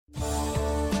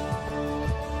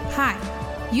Hi,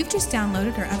 you've just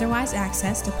downloaded or otherwise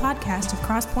accessed a podcast of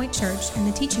Crosspoint Church and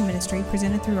the teaching ministry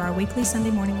presented through our weekly Sunday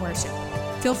morning worship.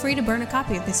 Feel free to burn a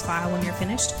copy of this file when you're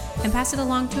finished and pass it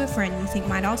along to a friend you think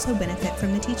might also benefit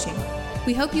from the teaching.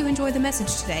 We hope you enjoy the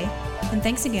message today, and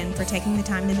thanks again for taking the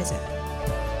time to visit.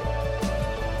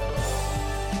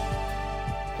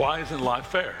 Why isn't life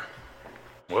fair?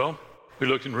 Well, we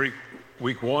looked in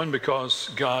week 1 because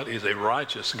God is a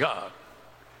righteous God.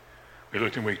 We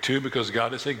looked in week 2 because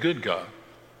God is a good God.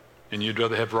 And you'd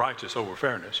rather have righteous over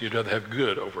fairness. You'd rather have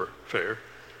good over fair.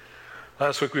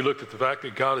 Last week we looked at the fact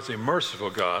that God is a merciful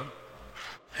God.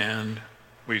 And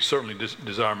we certainly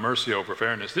desire mercy over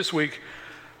fairness. This week,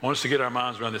 I want us to get our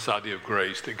minds around this idea of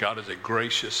grace, that God is a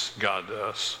gracious God to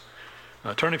us.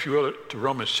 Turn, if you will, to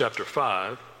Romans chapter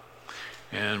 5.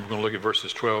 And we're going to look at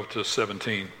verses 12 to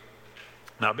 17.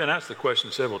 Now, I've been asked the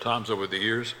question several times over the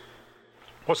years.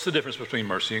 What's the difference between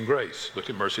mercy and grace?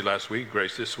 Looked at mercy last week,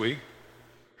 grace this week.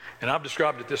 And I've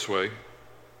described it this way,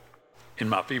 in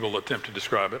my feeble attempt to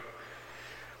describe it,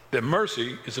 that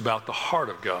mercy is about the heart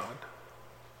of God,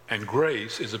 and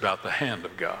grace is about the hand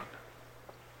of God.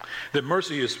 That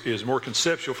mercy is more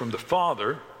conceptual from the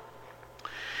Father,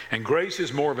 and grace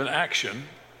is more of an action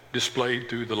displayed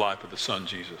through the life of the Son,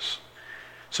 Jesus.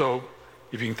 So,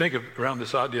 if you can think of around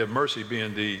this idea of mercy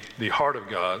being the heart of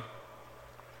God,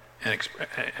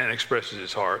 and expresses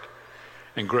his heart,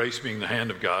 and grace being the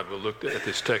hand of God, we'll look at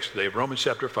this text today of Romans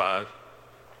chapter 5,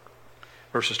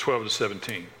 verses 12 to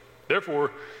 17.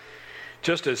 Therefore,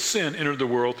 just as sin entered the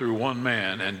world through one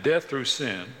man, and death through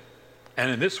sin, and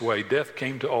in this way death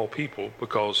came to all people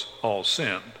because all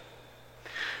sinned.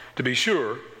 To be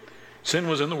sure, sin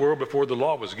was in the world before the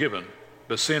law was given,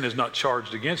 but sin is not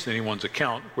charged against anyone's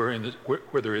account where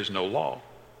there is no law.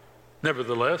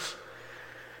 Nevertheless,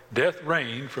 death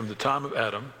reigned from the time of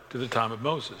Adam to the time of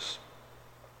Moses,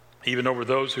 even over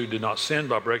those who did not sin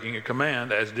by breaking a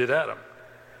command, as did Adam,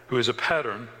 who is a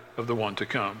pattern of the one to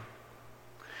come.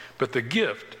 But the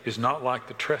gift is not like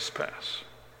the trespass.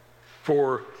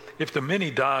 For if the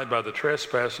many died by the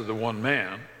trespass of the one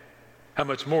man, how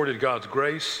much more did God's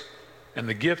grace and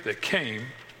the gift that came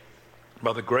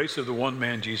by the grace of the one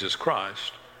man, Jesus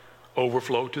Christ,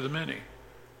 overflow to the many?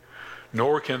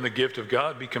 Nor can the gift of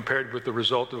God be compared with the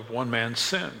result of one man's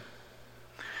sin.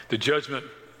 The judgment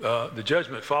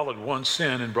followed one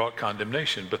sin and brought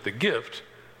condemnation, but the gift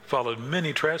followed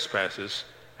many trespasses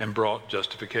and brought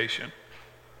justification.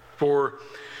 For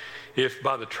if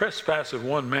by the trespass of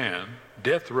one man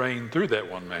death reigned through that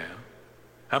one man,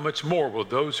 how much more will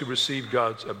those who receive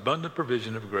God's abundant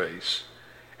provision of grace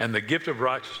and the gift of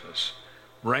righteousness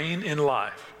reign in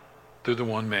life through the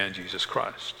one man, Jesus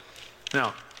Christ?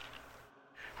 Now,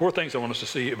 4 things I want us to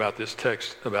see about this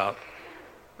text about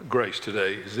grace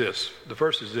today is this. The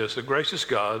first is this: a gracious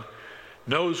God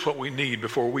knows what we need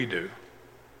before we do.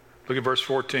 Look at verse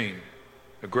 14.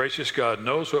 A gracious God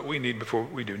knows what we need before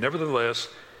we do. Nevertheless,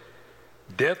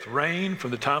 death reigned from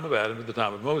the time of Adam to the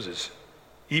time of Moses,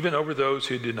 even over those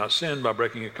who did not sin by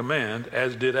breaking a command,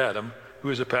 as did Adam, who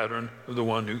is a pattern of the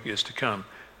one who is to come.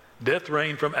 Death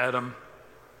reigned from Adam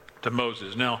to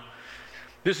Moses. Now,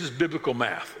 this is biblical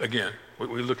math. Again,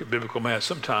 we look at biblical math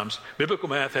sometimes. Biblical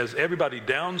math has everybody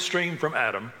downstream from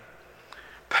Adam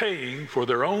paying for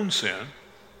their own sin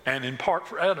and in part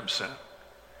for Adam's sin.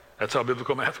 That's how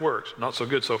biblical math works. Not so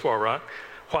good so far, right?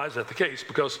 Why is that the case?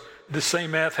 Because the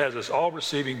same math has us all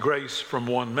receiving grace from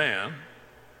one man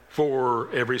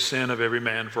for every sin of every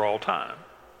man for all time.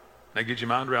 Now get your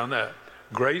mind around that.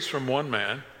 Grace from one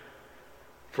man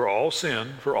for all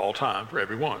sin for all time for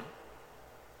everyone.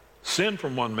 Sin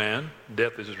from one man,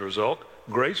 death is a result.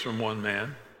 Grace from one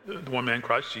man, the one man,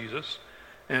 Christ Jesus,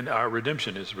 and our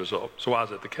redemption is the result. So why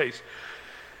is that the case?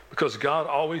 Because God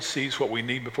always sees what we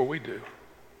need before we do.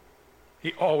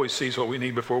 He always sees what we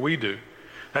need before we do.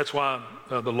 That's why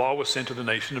the law was sent to the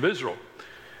nation of Israel,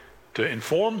 to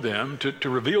inform them, to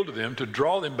reveal to them, to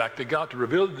draw them back to God, to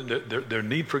reveal to them their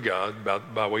need for God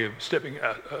by way of stepping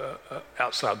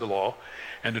outside the law,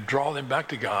 and to draw them back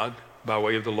to God by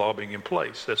way of the law being in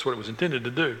place. That's what it was intended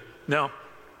to do. Now,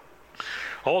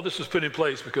 all this was put in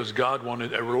place because God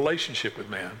wanted a relationship with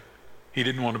man. He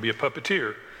didn't want to be a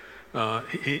puppeteer.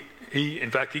 In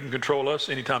fact, he can control us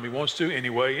anytime he wants to, any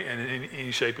way, and in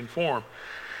any shape and form.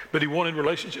 But he wanted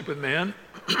relationship with man.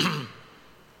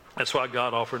 That's why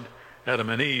God offered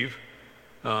Adam and Eve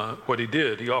what he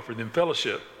did. He offered them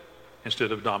fellowship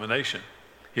instead of domination.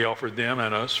 He offered them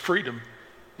and us freedom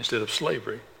instead of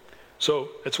slavery. So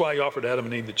that's why he offered Adam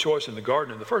and Eve the choice in the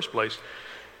garden in the first place.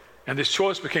 And this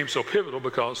choice became so pivotal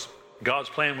because God's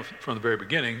plan from the very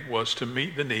beginning was to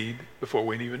meet the need before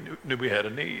we even knew we had a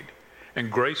need.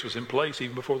 And grace was in place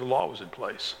even before the law was in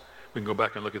place. We can go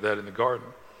back and look at that in the garden.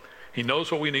 He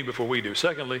knows what we need before we do.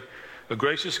 Secondly, a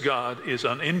gracious God is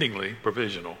unendingly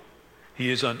provisional. He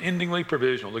is unendingly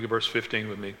provisional. Look at verse 15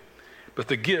 with me. But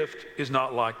the gift is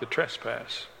not like the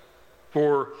trespass.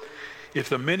 For if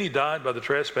the many died by the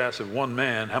trespass of one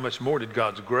man, how much more did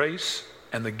God's grace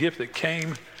and the gift that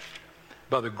came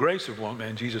by the grace of one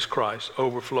man, Jesus Christ,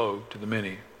 overflow to the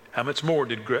many? How much more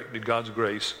did God's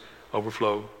grace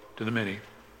overflow to the many?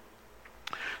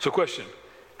 So question,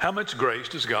 how much grace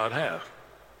does God have?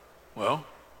 Well,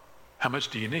 how much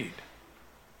do you need?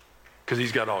 Because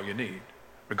he's got all you need,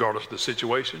 regardless of the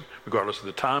situation, regardless of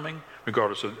the timing,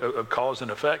 regardless of cause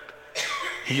and effect.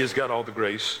 He has got all the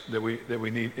grace that we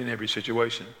need in every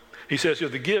situation. He says here,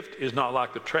 the gift is not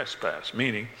like the trespass,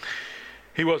 meaning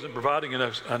he wasn't providing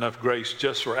enough grace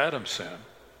just for Adam's sin,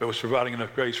 but was providing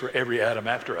enough grace for every Adam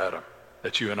after Adam,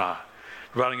 that's you and I.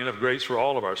 Providing enough grace for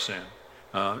all of our sin.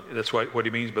 That's what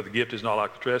he means by the gift is not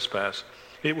like the trespass.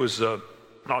 It was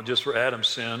not just for Adam's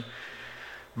sin,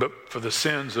 but for the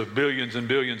sins of billions and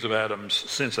billions of Adams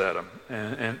since Adam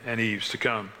and Eve's to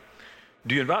come.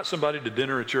 Do you invite somebody to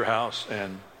dinner at your house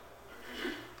and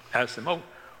ask them, oh,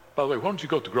 by the way, why don't you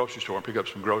go to the grocery store and pick up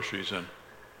some groceries and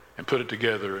put it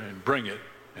together and bring it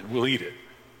and we'll eat it?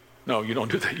 No, you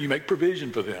don't do that. You make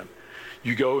provision for them.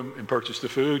 You go and purchase the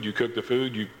food, you cook the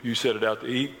food, you set it out to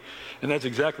eat. And that's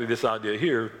exactly this idea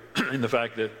here in the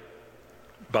fact that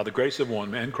by the grace of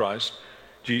one man, Christ,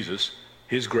 Jesus,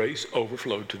 his grace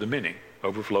overflowed to the many,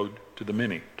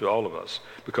 to all of us,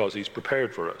 because he's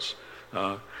prepared for us.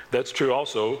 That's true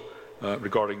also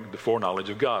regarding the foreknowledge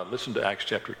of God. Listen to Acts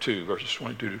chapter 2, verses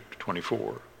 22 to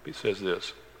 24. It says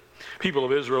this, people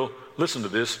of Israel, listen to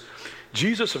this.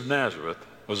 Jesus of Nazareth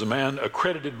was a man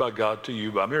accredited by God to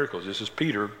you by miracles. This is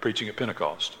Peter preaching at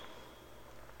Pentecost.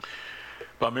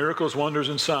 By miracles, wonders,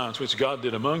 and signs, which God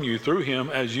did among you through him,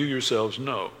 as you yourselves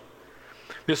know.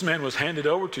 This man was handed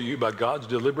over to you by God's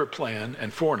deliberate plan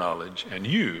and foreknowledge, and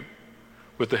you,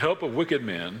 with the help of wicked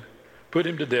men, put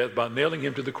him to death by nailing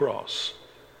him to the cross.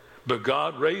 But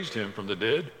God raised him from the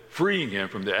dead, freeing him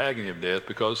from the agony of death,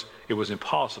 because it was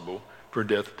impossible for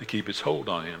death to keep its hold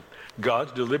on him.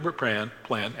 God's deliberate plan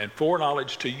and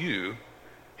foreknowledge to you,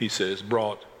 he says,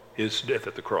 brought his death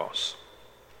at the cross.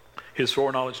 His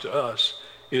foreknowledge to us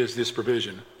is this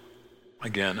provision,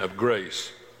 again, of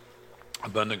grace,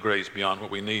 abundant grace beyond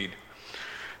what we need.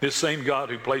 This same God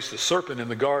who placed the serpent in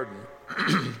the garden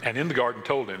and in the garden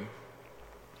told him,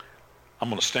 I'm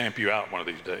going to stamp you out one of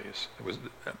these days. It was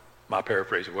my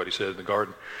paraphrase of what he said in the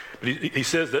garden. But he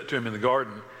says that to him in the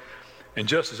garden. And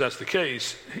just as that's the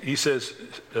case, he says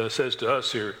to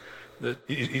us here that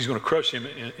he's going to crush him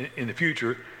in the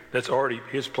future. That's already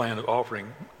his plan of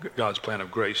offering God's plan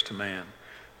of grace to man,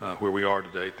 where we are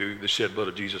today through the shed blood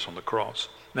of Jesus on the cross.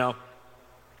 Now,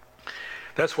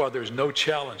 that's why there's no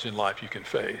challenge in life you can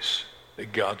face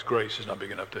that God's grace is not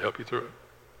big enough to help you through it.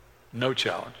 No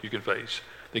challenge you can face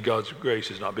that God's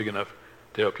grace is not big enough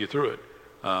to help you through it.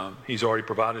 He's already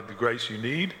provided the grace you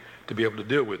need to be able to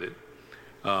deal with it.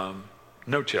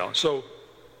 No challenge. So,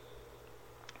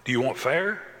 do you want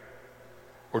fair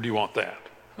or do you want that?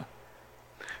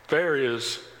 Fair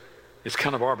it's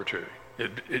kind of arbitrary.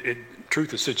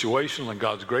 Truth is situational, and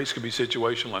God's grace can be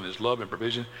situational, and his love and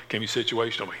provision can be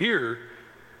situational. Here,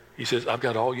 he says, I've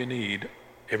got all you need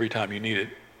every time you need it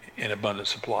in abundant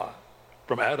supply.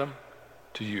 From Adam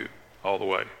to you, all the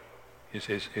way.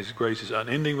 His grace is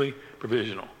unendingly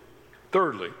provisional.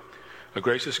 Thirdly, a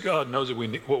gracious God knows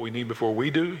what we need before we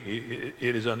do.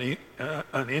 It is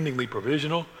unendingly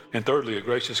provisional. And thirdly, a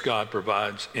gracious God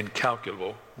provides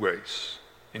incalculable grace.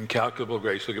 Incalculable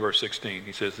grace. Look at verse 16.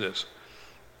 He says this,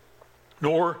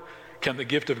 nor can the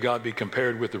gift of God be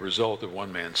compared with the result of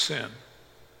one man's sin.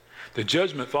 The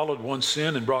judgment followed one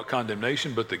sin and brought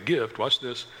condemnation, but the gift, watch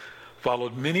this,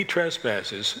 followed many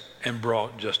trespasses and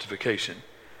brought justification.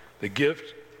 The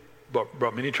gift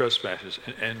brought many trespasses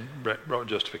and brought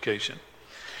justification.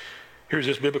 Here's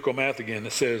this biblical math again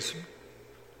that says,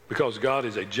 because God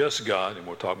is a just God, and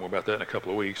we'll talk more about that in a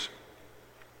couple of weeks,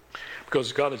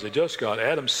 because God is a just God,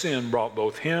 Adam's sin brought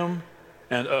both him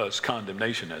and us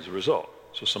condemnation as a result.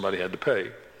 So somebody had to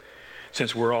pay,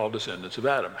 since we're all descendants of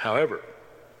Adam. However,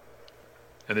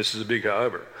 and this is a big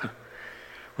however,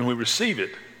 when we receive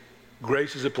it,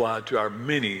 grace is applied to our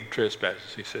many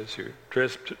trespasses, he says here.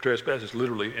 Trespasses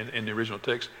literally in the original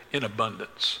text, in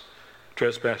abundance.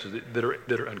 Trespasses that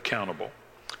are uncountable.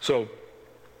 So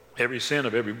every sin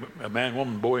of every man,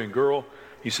 woman, boy, and girl,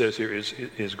 he says here,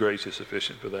 his grace is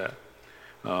sufficient for that.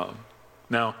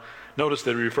 Now, notice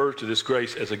that he refers to this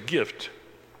grace as a gift.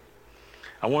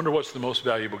 I wonder what's the most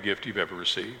valuable gift you've ever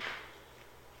received.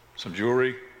 some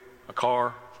jewelry, a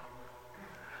car,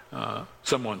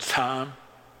 someone's time,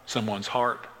 someone's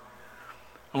heart.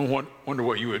 I wonder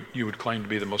what you would claim to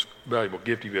be the most valuable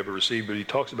gift you've ever received, but he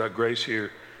talks about grace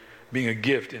here being a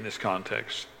gift in this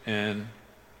context, and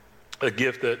a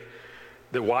gift that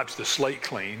wipes the slate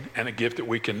clean, and a gift that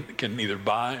we can neither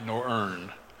buy nor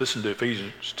earn. Listen to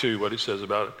Ephesians 2, what it says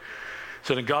about it. It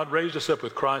said, and God raised us up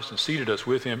with Christ and seated us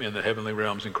with him in the heavenly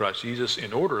realms in Christ Jesus,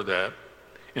 in order that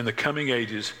in the coming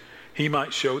ages he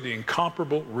might show the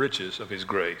incomparable riches of his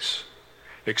grace,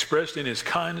 expressed in his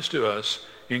kindness to us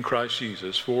in Christ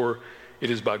Jesus. For it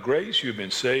is by grace you have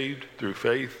been saved through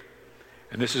faith,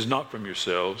 and this is not from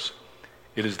yourselves.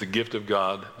 It is the gift of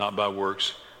God, not by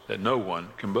works, that no one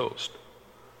can boast.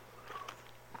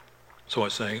 So I'm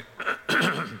saying,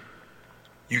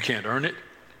 you can't earn it.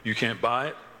 You can't buy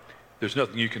it. There's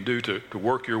nothing you can do to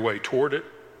work your way toward it.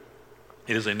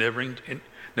 It is a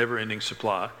never-ending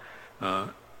supply.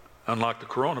 Unlike the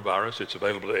coronavirus, it's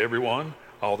available to everyone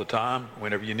all the time,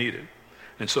 whenever you need it.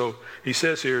 And so he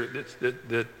says here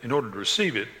that in order to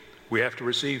receive it, we have to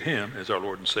receive him as our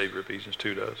Lord and Savior, Ephesians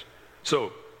 2 does.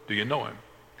 So, do you know him?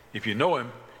 If you know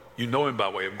him by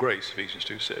way of grace, Ephesians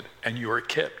 2 said, and you are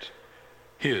kept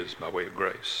his by way of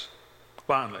grace.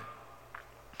 Finally,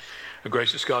 a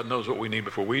gracious God knows what we need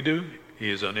before we do.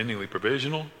 He is unendingly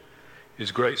provisional.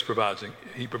 His grace provides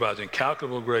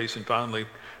incalculable grace. And finally,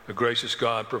 a gracious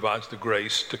God provides the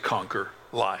grace to conquer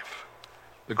life.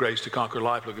 The grace to conquer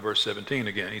life. Look at verse 17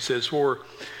 again. He says, for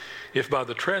if by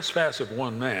the trespass of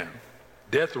one man,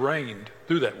 death reigned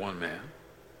through that one man,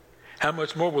 how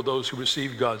much more will those who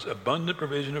receive God's abundant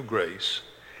provision of grace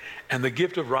and the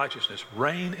gift of righteousness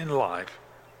reign in life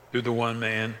through the one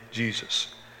man,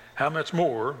 Jesus? How much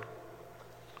more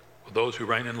will those who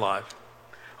reign in life?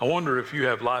 I wonder if you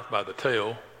have life by the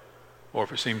tail, or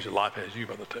if it seems that life has you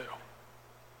by the tail.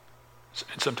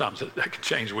 And sometimes that can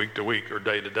change week to week or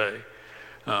day to day.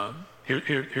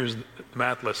 Here's the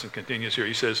math lesson continues here.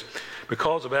 He says,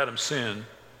 because of Adam's sin,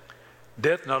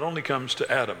 death not only comes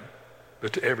to Adam,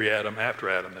 but to every Adam after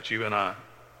Adam, that's you and I,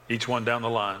 each one down the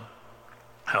line.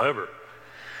 However,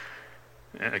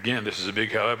 and again, this is a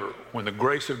big however, when the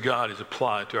grace of God is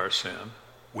applied to our sin,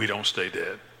 we don't stay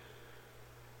dead.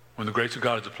 When the grace of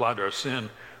God is applied to our sin,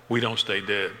 we don't stay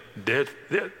dead. Death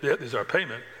is our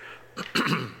payment,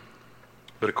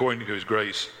 but according to his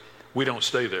grace, we don't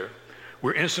stay there.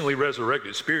 We're instantly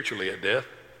resurrected spiritually at death,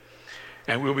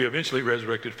 and we'll be eventually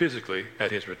resurrected physically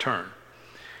at his return.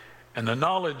 And the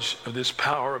knowledge of this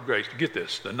power of grace, get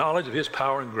this, the knowledge of his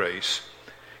power and grace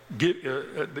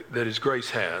that his grace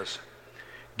has,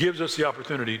 gives us the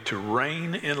opportunity to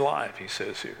reign in life, he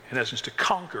says here. In essence, to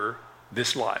conquer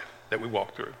this life that we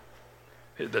walk through.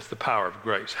 That's the power of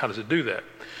grace. How does it do that?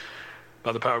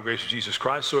 By the power of grace of Jesus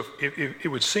Christ. So if it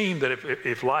would seem that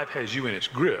if life has you in its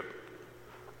grip,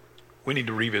 we need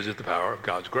to revisit the power of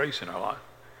God's grace in our life.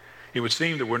 It would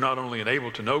seem that we're not only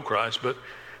enabled to know Christ, but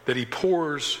that he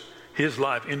pours his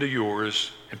life into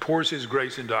yours and pours his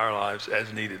grace into our lives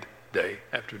as needed day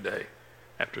after day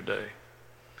after day.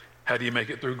 How do you make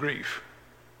it through grief?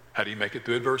 How do you make it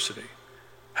through adversity?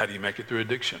 How do you make it through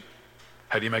addiction?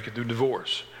 How do you make it through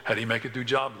divorce? How do you make it through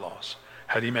job loss?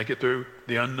 How do you make it through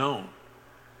the unknown?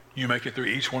 You make it through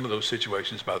each one of those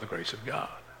situations by the grace of God.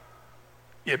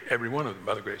 Every one of them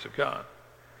by the grace of God.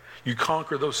 You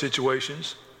conquer those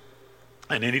situations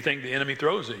and anything the enemy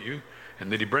throws at you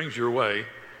and that he brings your way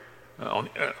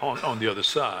on the other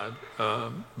side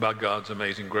by God's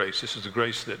amazing grace. This is the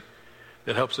grace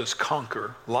that helps us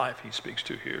conquer life, he speaks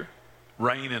to here.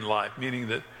 Reign in life, meaning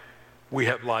that we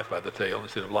have life by the tail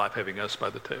instead of life having us by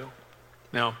the tail.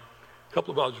 Now, a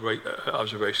couple of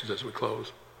observations as we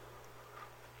close.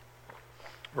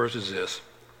 First is this.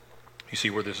 You see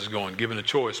where this is going. Given a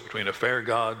choice between a fair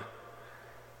God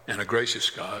and a gracious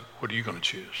God, what are you going to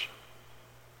choose?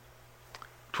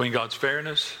 Between God's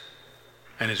fairness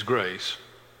and his grace,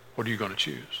 what are you going to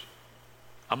choose?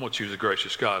 I'm going to choose a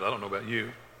gracious God. I don't know about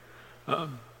you.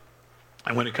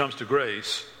 And when it comes to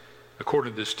grace,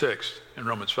 according to this text in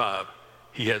Romans 5,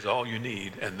 he has all you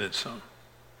need and then some.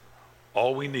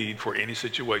 All we need for any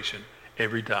situation,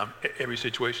 every time, every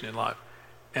situation in life,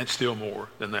 and still more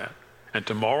than that. And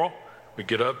tomorrow, we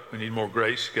get up, we need more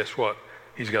grace. Guess what?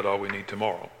 He's got all we need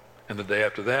tomorrow. And the day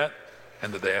after that,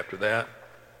 and the day after that,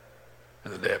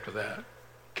 and the day after that.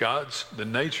 The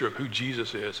nature of who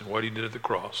Jesus is and what he did at the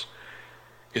cross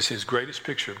is his greatest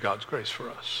picture of God's grace for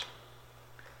us.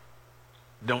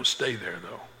 Don't stay there,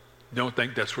 though. Don't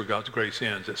think that's where God's grace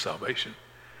ends, at salvation.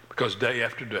 Because day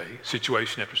after day,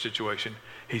 situation after situation,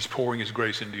 he's pouring his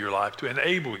grace into your life to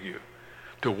enable you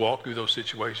to walk through those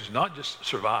situations, not just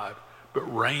survive, but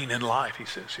reign in life, he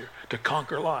says here, to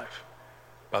conquer life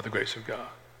by the grace of God.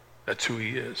 That's who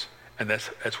he is, and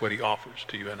that's what he offers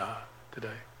to you and I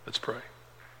today. Let's pray.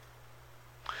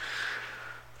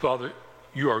 Father,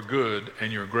 you are good,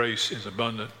 and your grace is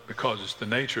abundant because it's the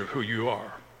nature of who you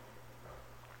are.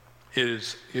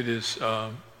 It's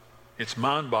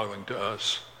mind-boggling to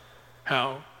us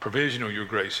how provisional your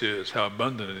grace is, how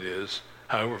abundant it is,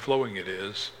 how overflowing it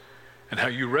is, and how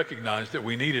you recognize that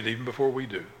we need it even before we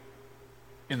do.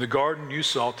 In the garden you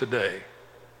saw today,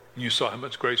 and you saw how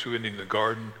much grace we would need in the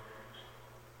garden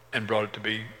and brought it to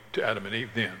be to Adam and Eve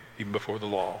then, even before the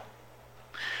law.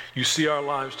 You see our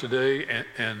lives today,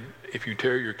 and if you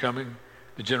tarry your coming,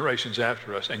 the generations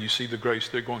after us, and you see the grace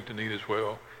they're going to need as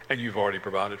well, and you've already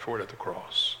provided for it at the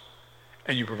cross.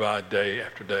 And you provide day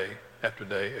after day after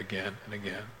day, again and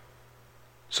again.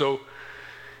 So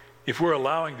if we're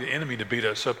allowing the enemy to beat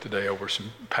us up today over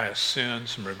some past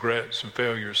sins, some regrets, some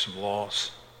failures, some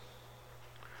loss,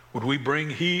 would we bring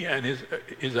he and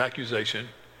his accusation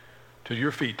to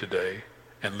your feet today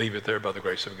and leave it there by the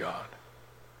grace of God?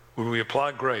 Would we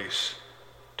apply grace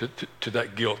to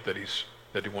that guilt that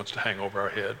he wants to hang over our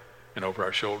head and over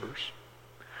our shoulders?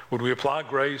 Would we apply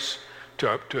grace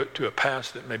to a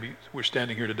past that maybe we're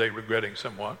standing here today regretting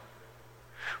somewhat?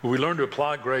 Would we learn to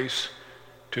apply grace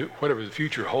to whatever the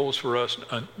future holds for us,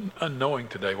 unknowing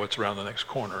today what's around the next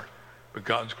corner, but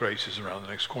God's grace is around the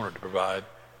next corner to provide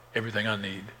everything I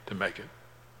need to make it?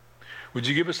 Would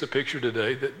you give us the picture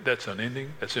today that's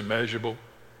unending, that's immeasurable?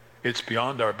 It's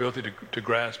beyond our ability to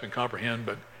grasp and comprehend,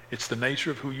 but it's the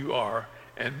nature of who you are,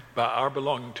 and by our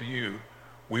belonging to you,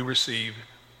 we receive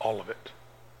all of it,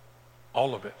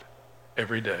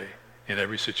 every day, in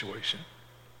every situation.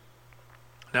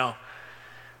 Now,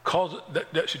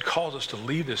 that should cause us to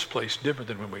leave this place different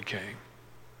than when we came.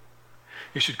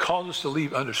 It should cause us to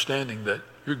leave understanding that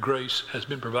your grace has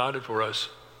been provided for us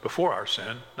before our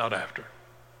sin, not after.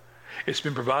 It's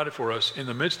been provided for us in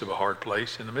the midst of a hard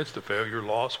place, in the midst of failure,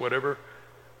 loss, whatever,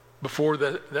 before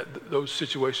those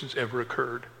situations ever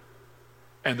occurred.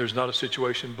 And there's not a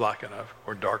situation black enough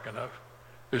or dark enough.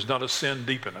 There's not a sin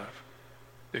deep enough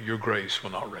that your grace will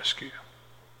not rescue.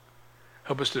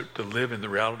 Help us to live in the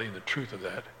reality and the truth of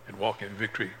that and walk in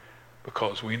victory,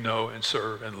 because we know and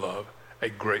serve and love a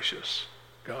gracious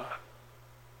God.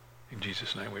 In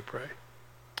Jesus' name we pray.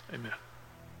 Amen.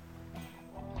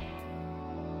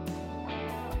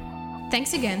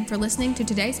 Thanks again for listening to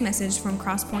today's message from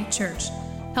Crosspoint Church,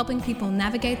 helping people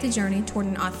navigate the journey toward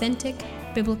an authentic,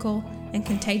 biblical, and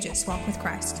contagious walk with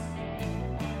Christ.